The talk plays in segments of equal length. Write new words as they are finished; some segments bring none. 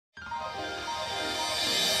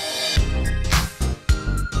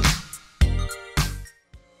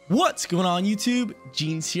What's going on YouTube?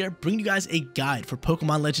 Jeans here, bringing you guys a guide for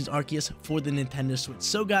Pokemon Legends Arceus for the Nintendo Switch.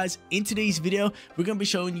 So guys, in today's video, we're going to be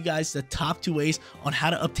showing you guys the top 2 ways on how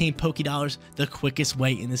to obtain Pokédollars the quickest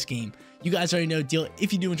way in this game. You guys already know the deal.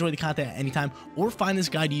 If you do enjoy the content at any time or find this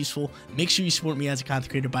guide useful, make sure you support me as a content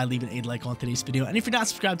creator by leaving a like on today's video. And if you're not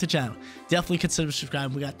subscribed to the channel, definitely consider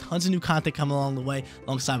subscribing. We got tons of new content coming along the way,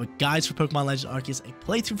 alongside with guides for Pokemon Legends Arceus, a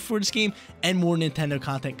playthrough for this game, and more Nintendo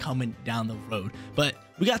content coming down the road. But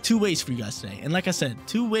we got 2 ways for you guys today. And like I said,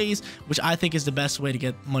 2 ways, which I think is the best way to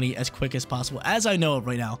get money as quick as possible. As I know of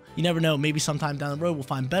right now, you never know, maybe sometime down the road we'll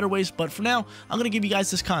find better ways. But for now, I'm going to give you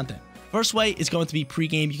guys this content. First way is going to be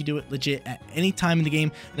pre-game. You can do it legit at any time in the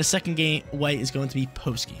game. And the second way is going to be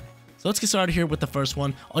post-game. So let's get started here with the first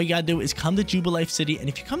one. All you gotta do is come to Jubilife City, and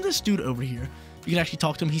if you come to this dude over here, you can actually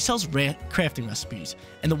talk to him. He sells crafting recipes,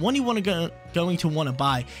 and the one you want to going to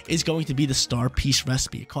buy is going to be the Star Piece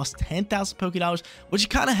recipe. It costs 10,000 Pokédollars, which is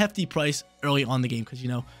kind of hefty price early on in the game because you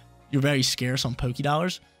know you're very scarce on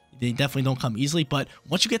Pokédollars. They definitely don't come easily, but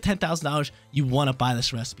once you get $10,000, you want to buy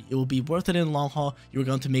this recipe. It will be worth it in the long haul. You're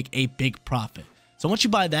going to make a big profit. So once you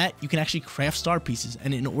buy that, you can actually craft star pieces,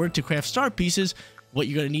 and in order to craft star pieces, what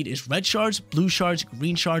you're going to need is red shards, blue shards,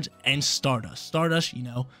 green shards, and stardust. Stardust, you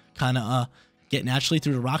know, kind of get naturally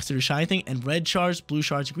through the rocks through the shiny thing, and red shards, blue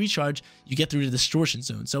shards, green shards, you get through the distortion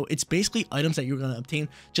zone. So it's basically items that you're going to obtain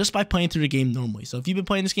just by playing through the game normally. So if you've been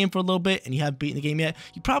playing this game for a little bit and you haven't beaten the game yet,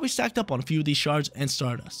 you probably stacked up on a few of these shards and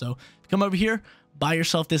stardust. So if you come over here, buy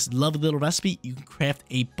yourself this lovely little recipe, you can craft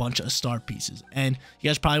a bunch of star pieces. And you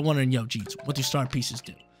guys are probably wondering, yo, geez, what do star pieces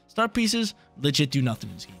do? Star pieces legit do nothing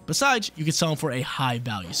in this game. Besides, you can sell them for a high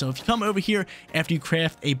value. So if you come over here after you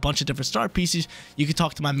craft a bunch of different star pieces, you can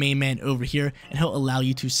talk to my main man over here, and he'll allow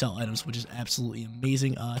you to sell items, which is absolutely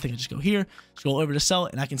amazing. I think I just go here, scroll over to sell,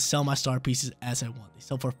 and I can sell my star pieces as I want. They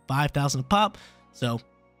sell for 5,000 a pop, so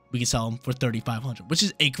we can sell them for 3,500, which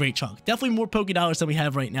is a great chunk. Definitely more Pokédollars than we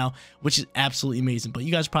have right now, which is absolutely amazing. But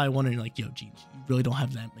you guys are probably wondering, like, yo, geez, you really don't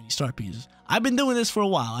have that many star pieces. I've been doing this for a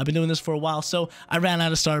while. So I ran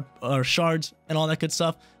out of shards and all that good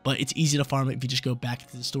stuff. But it's easy to farm it if you just go back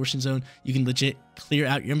into the distortion zone. You can legit clear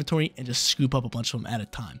out your inventory and just scoop up a bunch of them at a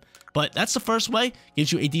time. But that's the first way,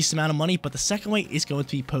 gives you a decent amount of money. But the second way is going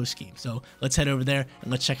to be post game. So let's head over there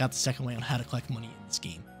and let's check out the second way on how to collect money in this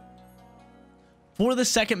game. For the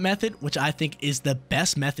second method, which I think is the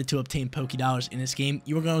best method to obtain Pokédollars in this game,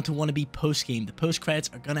 you are going to want to be post-game. The post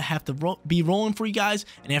credits are going to have to be rolling for you guys,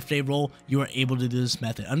 and after they roll, you are able to do this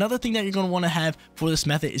method. Another thing that you're going to want to have for this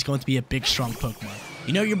method is going to be a big, strong Pokemon.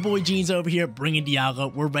 You know your boy Jeans over here bringing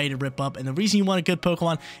Dialga. We're ready to rip up, and the reason you want a good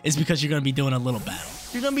Pokemon is because you're going to be doing a little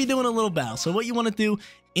battle. So what you want to do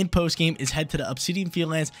in post-game is head to the Obsidian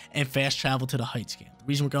Fieldlands and fast travel to the Heights camp. The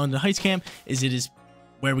reason we're going to the Heights camp is it is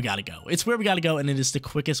where we gotta go. It's where we gotta go, and it is the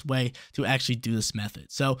quickest way to actually do this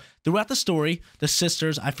method. So throughout the story, the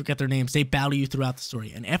sisters, I forget their names, they battle you throughout the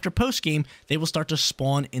story, and after post game, they will start to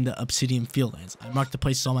spawn in the Obsidian Fieldlands. I marked the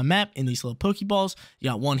places on my map in these little Pokeballs.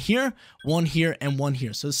 You got one here, and one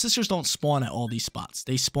here. So the sisters don't spawn at all these spots.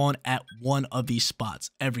 They spawn at one of these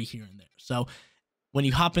spots every here and there. So when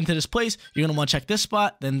you hop into this place, you're going to want to check this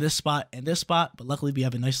spot, then this spot, and this spot. But luckily, we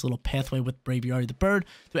have a nice little pathway with Braviary the bird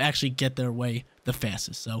to actually get their way the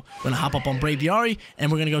fastest. So we're going to hop up on Braviary, and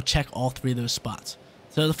we're going to go check all 3 of those spots.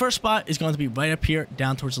 So the first spot is going to be right up here,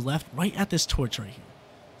 down towards the left, right at this torch right here.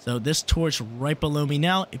 So this torch right below me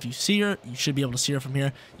now, if you see her, you should be able to see her from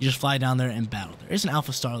here. You just fly down there and battle. There is an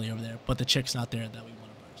Alpha Starly over there, but the chick's not there that we want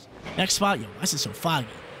to burst. Next spot, yo, why is it so foggy?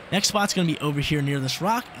 Next spot's going to be over here near this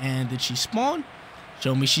rock, and did she spawn?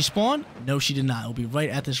 Show me she spawned. No, she did not. It'll be right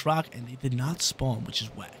at this rock, and they did not spawn, which is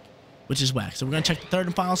whack. So we're going to check the third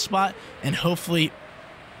and final spot, and hopefully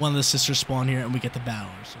one of the sisters spawn here, and we get the battle.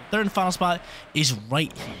 So third and final spot is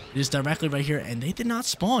right here. It is directly right here, and they did not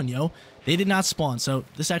spawn, yo. They did not spawn. So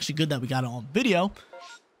this is actually good that we got it on video.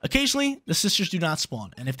 Occasionally, the sisters do not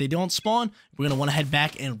spawn, and if they don't spawn, we're going to want to head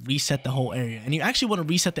back and reset the whole area. And you actually want to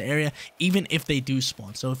reset the area even if they do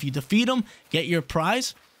spawn. So if you defeat them, get your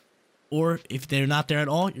prize. Or if they're not there at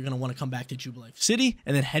all, you're going to want to come back to Jubilife City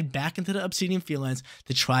and then head back into the Obsidian Fieldlands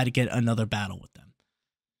to try to get another battle with them.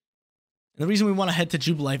 And the reason we want to head to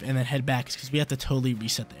Jubilife and then head back is because we have to totally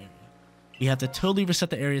reset the area. We have to totally reset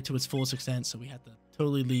the area to its fullest extent, so we have to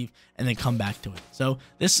totally leave and then come back to it. So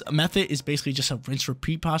this method is basically just a rinse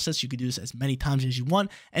repeat process. You can do this as many times as you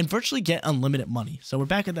want and virtually get unlimited money. So we're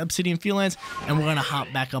back at the Obsidian Fieldlands, and we're going to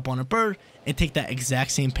hop back up on a bird and take that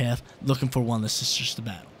exact same path looking for one of the sisters to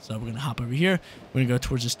battle. So we're going to hop over here. We're going to go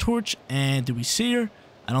towards this torch, and do we see her?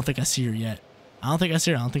 I don't think I see her yet. I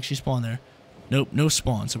don't think she spawned there. Nope, no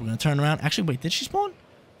spawn. So we're going to turn around. Actually, wait, did she spawn?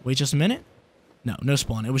 Wait just a minute. No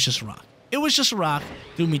spawn. It was just a rock. It was just a rock.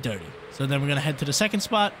 Do me dirty. So then we're going to head to the second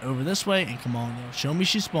spot over this way. And come on, yo. Show me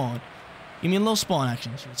she spawned. Give me a little spawn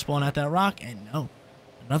action. She would spawn at that rock. And no.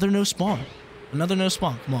 Another no spawn. Another no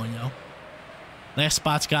spawn. Come on, yo. Last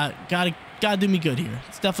spot's gotta do me good here.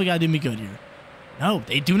 It's definitely gotta do me good here. No,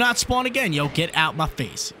 they do not spawn again. Yo, get out my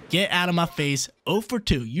face. Get out of my face. 0 for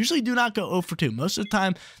 2. Usually do not go 0 for 2. Most of the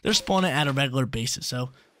time, they're spawning at a regular basis.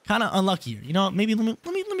 So, kind of unlucky here. You know what? Maybe let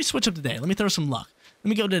me switch up the day. Let me throw some luck. Let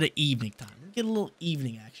me go to the evening time. Let me get a little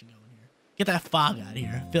evening action going here. Get that fog out of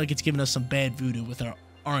here. I feel like it's giving us some bad voodoo with our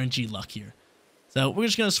RNG luck here. So, we're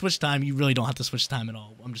just going to switch time. You really don't have to switch time at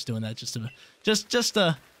all. I'm just doing that just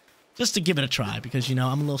to give it a try because, you know,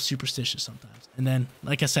 I'm a little superstitious sometimes. And then,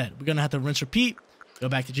 like I said, we're going to have to rinse, repeat, go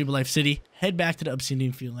back to Jubilife City, head back to the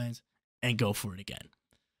Obsidian Fieldlands, and go for it again.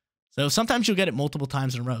 So sometimes you'll get it multiple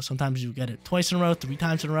times in a row. Sometimes you'll get it twice in a row, 3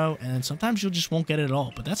 times in a row, and sometimes you just won't get it at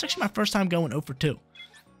all. But that's actually my first time going 0 for 2. 0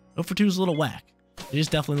 for 2 is a little whack. It is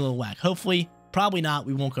definitely a little whack. Hopefully, probably not,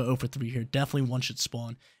 we won't go 0 for 3 here. Definitely one should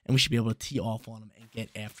spawn, and we should be able to tee off on him and get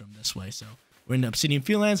after him this way. So we're in the Obsidian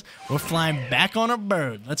Fieldlands. We're flying back on our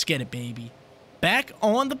bird. Let's get it, baby. Back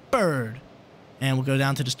on the bird. And we'll go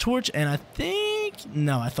down to this torch, and I think...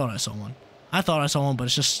 No, I thought I saw one. I thought I saw one, but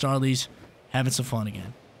it's just Starly's having some fun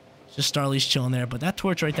again. It's just Starly's chilling there, but that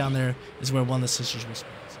torch right down there is where one of the sisters will spawn.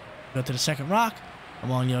 So go to the second rock.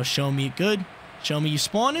 Come on, yo, show me it good. Show me you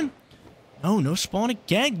spawning. No spawn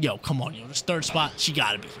again. Yo, come on, yo, this third spot, she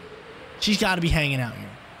gotta be here. She's gotta be hanging out here.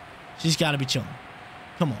 She's gotta be chilling.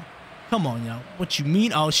 Come on. Come on, yo. What you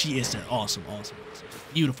mean? Oh, she is there. Awesome.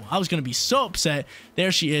 Beautiful. I was going to be so upset.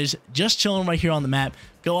 There she is, just chilling right here on the map.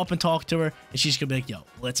 Go up and talk to her, and she's going to be like, yo,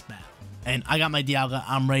 let's battle. And I got my Dialga.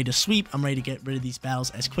 I'm ready to sweep. I'm ready to get rid of these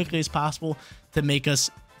battles as quickly as possible to make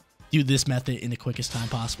us do this method in the quickest time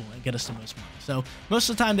possible and get us the most money. So most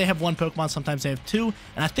of the time, they have 1 Pokemon. Sometimes they have 2,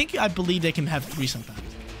 and I believe they can have 3 sometimes.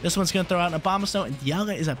 This one's going to throw out an Abomasnow, and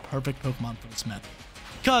Dialga is a perfect Pokemon for this method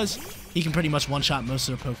because he can pretty much one-shot most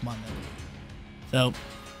of their Pokemon. So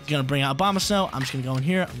he's going to bring out Abomasnow. I'm just going to go in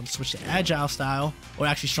here. I'm going to switch to Agile style, or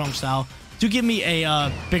actually Strong style, to give me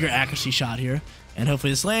a bigger accuracy shot here. And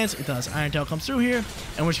hopefully this lands. It does. Iron Tail comes through here,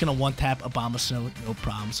 and we're just going to one-tap Abomasnow, no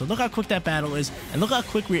problem. So look how quick that battle is, and look how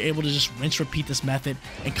quick we're able to just rinse, repeat this method,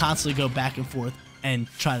 and constantly go back and forth and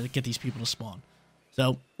try to get these people to spawn.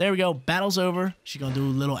 So there we go. Battle's over. She's going to do a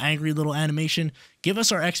little angry little animation. Give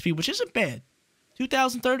us our XP, which isn't bad.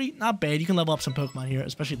 2030, not bad. You can level up some Pokemon here,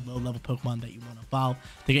 especially low-level Pokemon that you want to evolve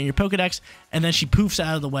to get in your Pokedex. And then she poofs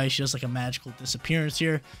out of the way. She does like a magical disappearance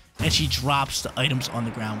here, and she drops the items on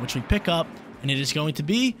the ground, which we pick up, and it is going to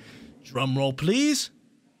be, drum roll please,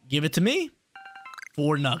 give it to me,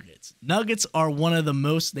 4 nuggets. Nuggets are one of the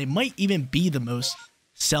most, they might even be the most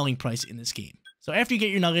selling price in this game. So after you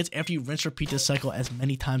get your nuggets, after you rinse, repeat this cycle as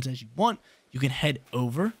many times as you want, you can head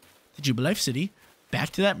over to Jubilife City,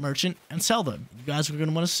 back to that merchant, and sell them. You guys are going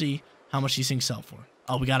to want to see how much these things sell for.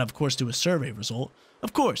 Oh, we got to, of course, do a survey result.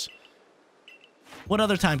 Of course. What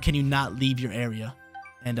other time can you not leave your area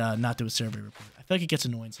and not do a survey report? I feel like it gets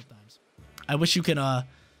annoying sometimes. I wish you could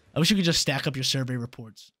just stack up your survey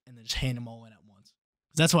reports and then just hand them all in at once.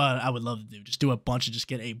 That's what I would love to do. Just do a bunch and just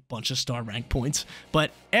get a bunch of star rank points.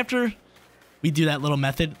 But after we do that little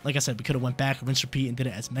method, like I said, we could have went back, rinse, repeat, and did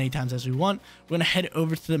it as many times as we want. We're going to head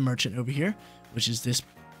over to the merchant over here, which is this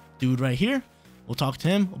dude right here. We'll talk to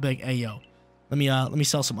him. We'll be like, hey, yo, let me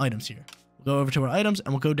sell some items here. We'll go over to our items,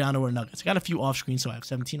 and we'll go down to our nuggets. I got a few off screen, so I have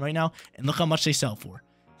 17 right now, and look how much they sell for.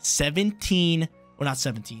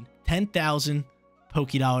 10,000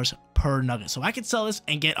 Pokédollars per nugget. So I could sell this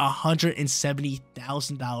and get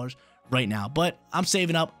 $170,000 right now, but I'm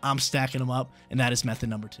saving up, I'm stacking them up, and that is method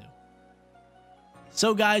number 2.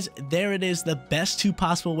 So guys, there it is, the best 2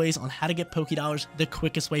 possible ways on how to get Pokédollars the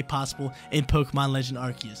quickest way possible in Pokemon Legend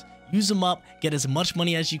Arceus. Use them up, get as much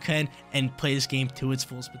money as you can, and play this game to its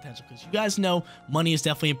fullest potential. Because you guys know money is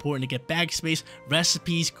definitely important to get bag space,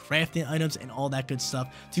 recipes, crafting items, and all that good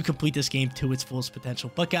stuff to complete this game to its fullest potential.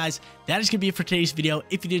 But guys, that is going to be it for today's video.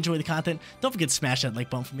 If you did enjoy the content, don't forget to smash that like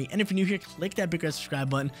button for me. And if you're new here, click that big red subscribe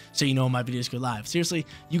button so you know when my videos go live. Seriously,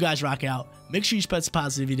 you guys rock out. Make sure you spread some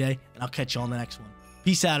positivity today, and I'll catch you on the next one.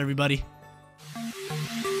 Peace out, everybody.